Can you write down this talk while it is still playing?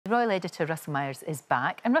royal editor Russell Myers is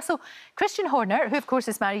back. And Russell, Christian Horner, who of course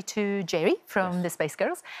is married to Jerry from the Spice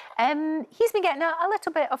Girls, he's been getting a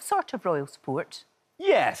little bit of sort of royal support.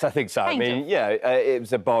 Yes, I think so. I mean, yeah, it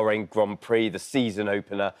was a Bahrain Grand Prix, the season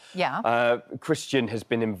opener. Yeah. Christian has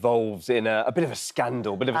been involved in a bit of a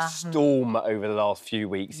scandal, a bit of a storm over the last few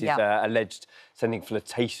weeks. He's alleged sending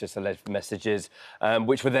flirtatious alleged messages,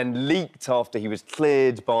 which were then leaked after he was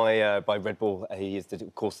cleared by Red Bull. He is,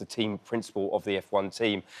 of course, the team principal of the F1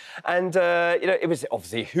 team. And, you know, it was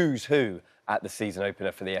obviously who's who at the season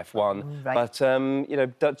opener for the F1. Right. But, you know,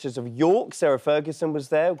 Duchess of York, Sarah Ferguson, was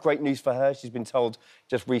there. Great news for her. She's been told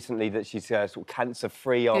just recently that she's sort of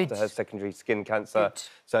cancer-free after her secondary skin cancer.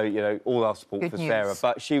 So, you know, all our support for Sarah.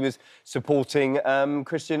 But she was supporting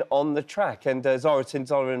Christian on the track. And Zara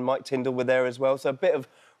Tinzala and Mike Tyndall were there as well. So a bit of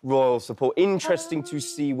royal support. Interesting to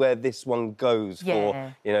see where this one goes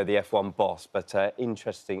for, you know, the F1 boss. But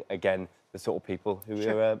interesting, again, the sort of people who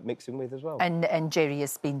we're mixing with as well. And Jerry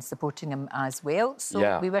has been supporting him as well.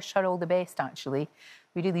 So we wish her all the best, actually.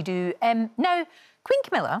 We really do. Now, Queen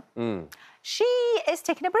Camilla, she is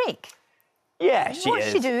taking a break. Yeah, she is.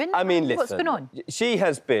 What's she doing? I mean, listen, what's going on? She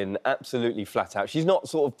has been absolutely flat out. She's not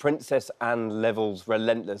sort of Princess Anne levels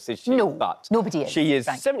relentless, is she? No, but nobody is. She is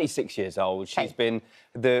 76 years old. She's been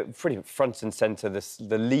the pretty front and centre,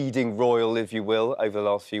 the leading royal, if you will, over the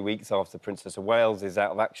last few weeks after Princess of Wales is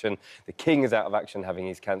out of action. The King is out of action, having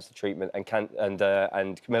his cancer treatment,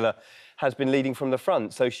 and Camilla has been leading from the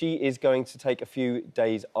front. So she is going to take a few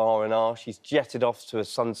days R&R. She's jetted off to a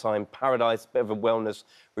sunshine paradise, bit of a wellness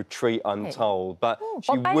retreat, I'm told. But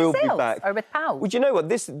she will be back. Or with pals? Well, do you know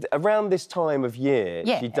what? Around this time of year,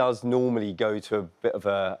 she does normally go to a bit of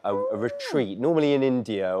a retreat, normally in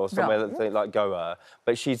India or somewhere like Goa.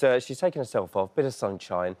 But she's taken herself off, bit of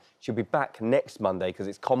sunshine. She'll be back next Monday because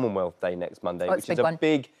it's Commonwealth Day next Monday, which is a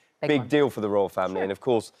big deal for the royal family. And, of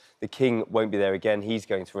course, the King won't be there again. He's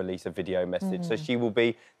going to release a video message. So she will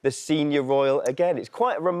be the senior royal again. It's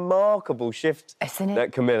quite a remarkable shift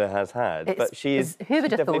that Camilla has had. But she is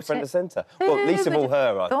definitely front and centre. Well, least of all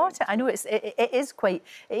her, I think. I know it is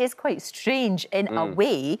quite strange in a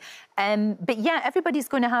way. But, yeah, everybody's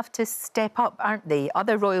going to have to step up, aren't they?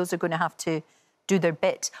 Other royals are going to have to do their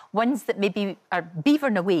bit. Ones that maybe are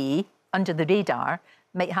beavering away under the radar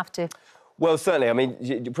might have to... Well, certainly. I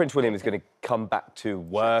mean, Prince William is going to come back to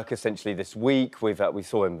work, essentially, this week. We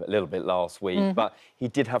saw him a little bit last week, but he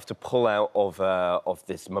did have to pull out of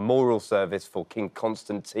this memorial service for King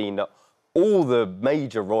Constantine. All the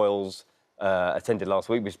major royals attended last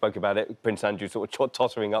week. We spoke about it. Prince Andrew sort of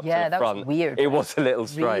tottering up to the front. Yeah, that was weird. It was a little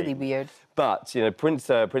strange. Really weird. But, you know, Prince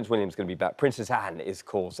William's going to be back. Princess Anne is, of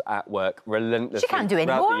course, at work relentlessly She can't do any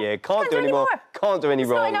throughout more. the year. Can't do any more. Can't do any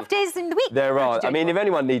wrong. There's not enough days in the week. There are. I mean, if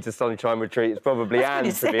anyone needs a sunshine retreat, it's probably Anne,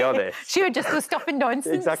 to be honest. She would just go stuffing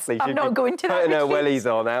nonsense. Exactly. I'm not going to that. Putting her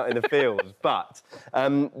wellies on out in the fields. But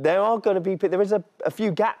there are going to be... There is a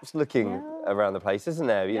few gaps looking around the place, isn't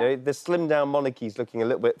there? You know, the slimmed-down monarchy's looking a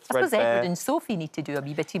little bit threadbare. I suppose Edward and Sophie need to do a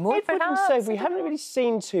wee bit more, Edward and Sophie, we haven't really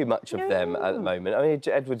seen too much of them at the moment. I mean,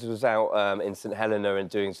 Edward was out in St Helena and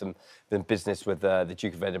doing some business with the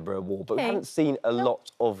Duke of Edinburgh War, but we haven't seen a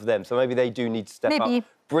lot of them. So maybe they do need to step up,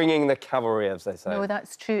 bringing the cavalry, as they say. No,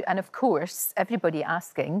 that's true. And, of course, everybody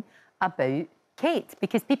asking about Kate,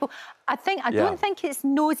 because people... I don't think it's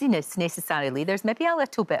nosiness, necessarily. There's maybe a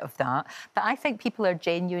little bit of that, but I think people are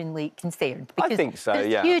genuinely concerned. Because I think so,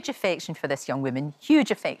 there's huge affection for this young woman, huge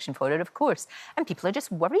affection for her, of course, and people are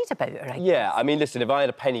just worried about her, I guess. I mean, listen, if I had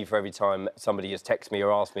a penny for every time somebody has texted me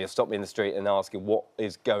or asked me or stopped me in the street and asking what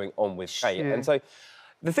is going on with Kate, and so...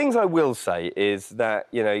 The things I will say is that,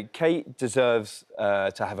 you know, Kate deserves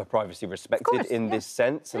to have her privacy respected in this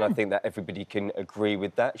sense, and I think that everybody can agree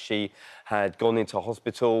with that. She had gone into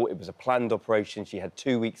hospital. It was a planned operation. She had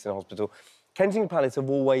 2 weeks in hospital. Kensington Palace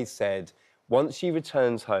have always said once she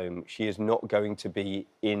returns home, she is not going to be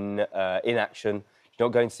in action. She's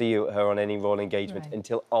not going to see her on any royal engagement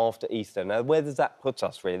until after Easter. Now, where does that put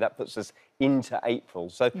us, really? That puts us into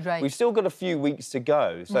April. So we've still got a few weeks to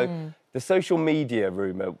go. So the social media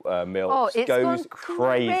rumour mill goes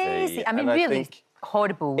crazy. I mean, really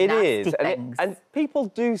horrible, it nasty is. things. And people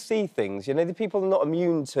do see things. You know, the people are not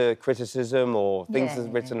immune to criticism or things that's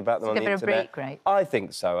written about them on the internet. Give her a break, right? I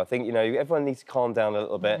think so. I think, you know, everyone needs to calm down a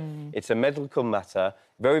little bit. It's a medical matter.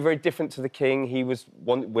 Very, very different to the King. He was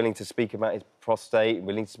willing to speak about his prostate,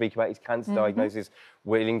 willing to speak about his cancer diagnosis,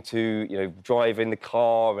 willing to, you know, drive in the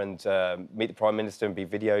car and meet the Prime Minister and be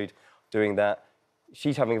videoed doing that.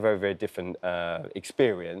 she's having a very, very different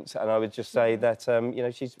experience, and I would just say that you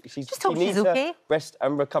know she needs okay. rest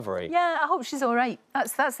and recovery. Yeah, I hope she's all right.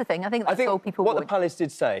 That's the thing. I think that's all people want. What the palace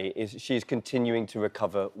did say is she's continuing to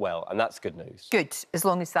recover well, and that's good news. Good, as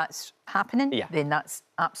long as that's happening, then that's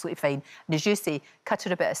absolutely fine. And as you say, cut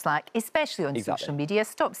her a bit of slack, especially on social media.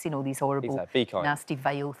 Stop seeing all these horrible, nasty,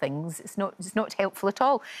 vile things. It's not helpful at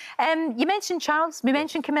all. You mentioned Charles. We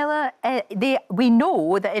mentioned Camilla. We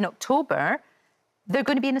know that in October they're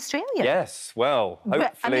going to be in Australia. Yes, well,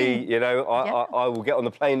 hopefully, you know, I will get on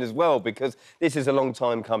the plane as well, because this is a long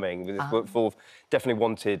time coming. This Forth definitely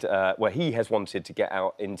wanted, he has wanted to get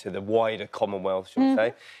out into the wider Commonwealth, shall we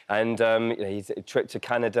say. And his trip to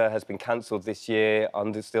Canada has been cancelled this year,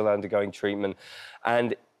 still undergoing treatment.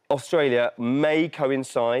 And Australia may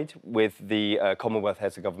coincide with the Commonwealth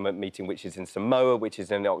Heads of Government meeting, which is in Samoa, which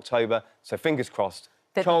is in October. So fingers crossed.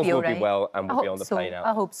 Charles will be well and will be on the plane out.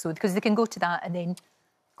 I hope so, because they can go to that and then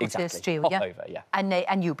go to Australia. Hop over,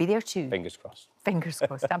 And you'll be there too. Fingers crossed. Fingers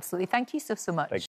crossed, absolutely. Thank you so much.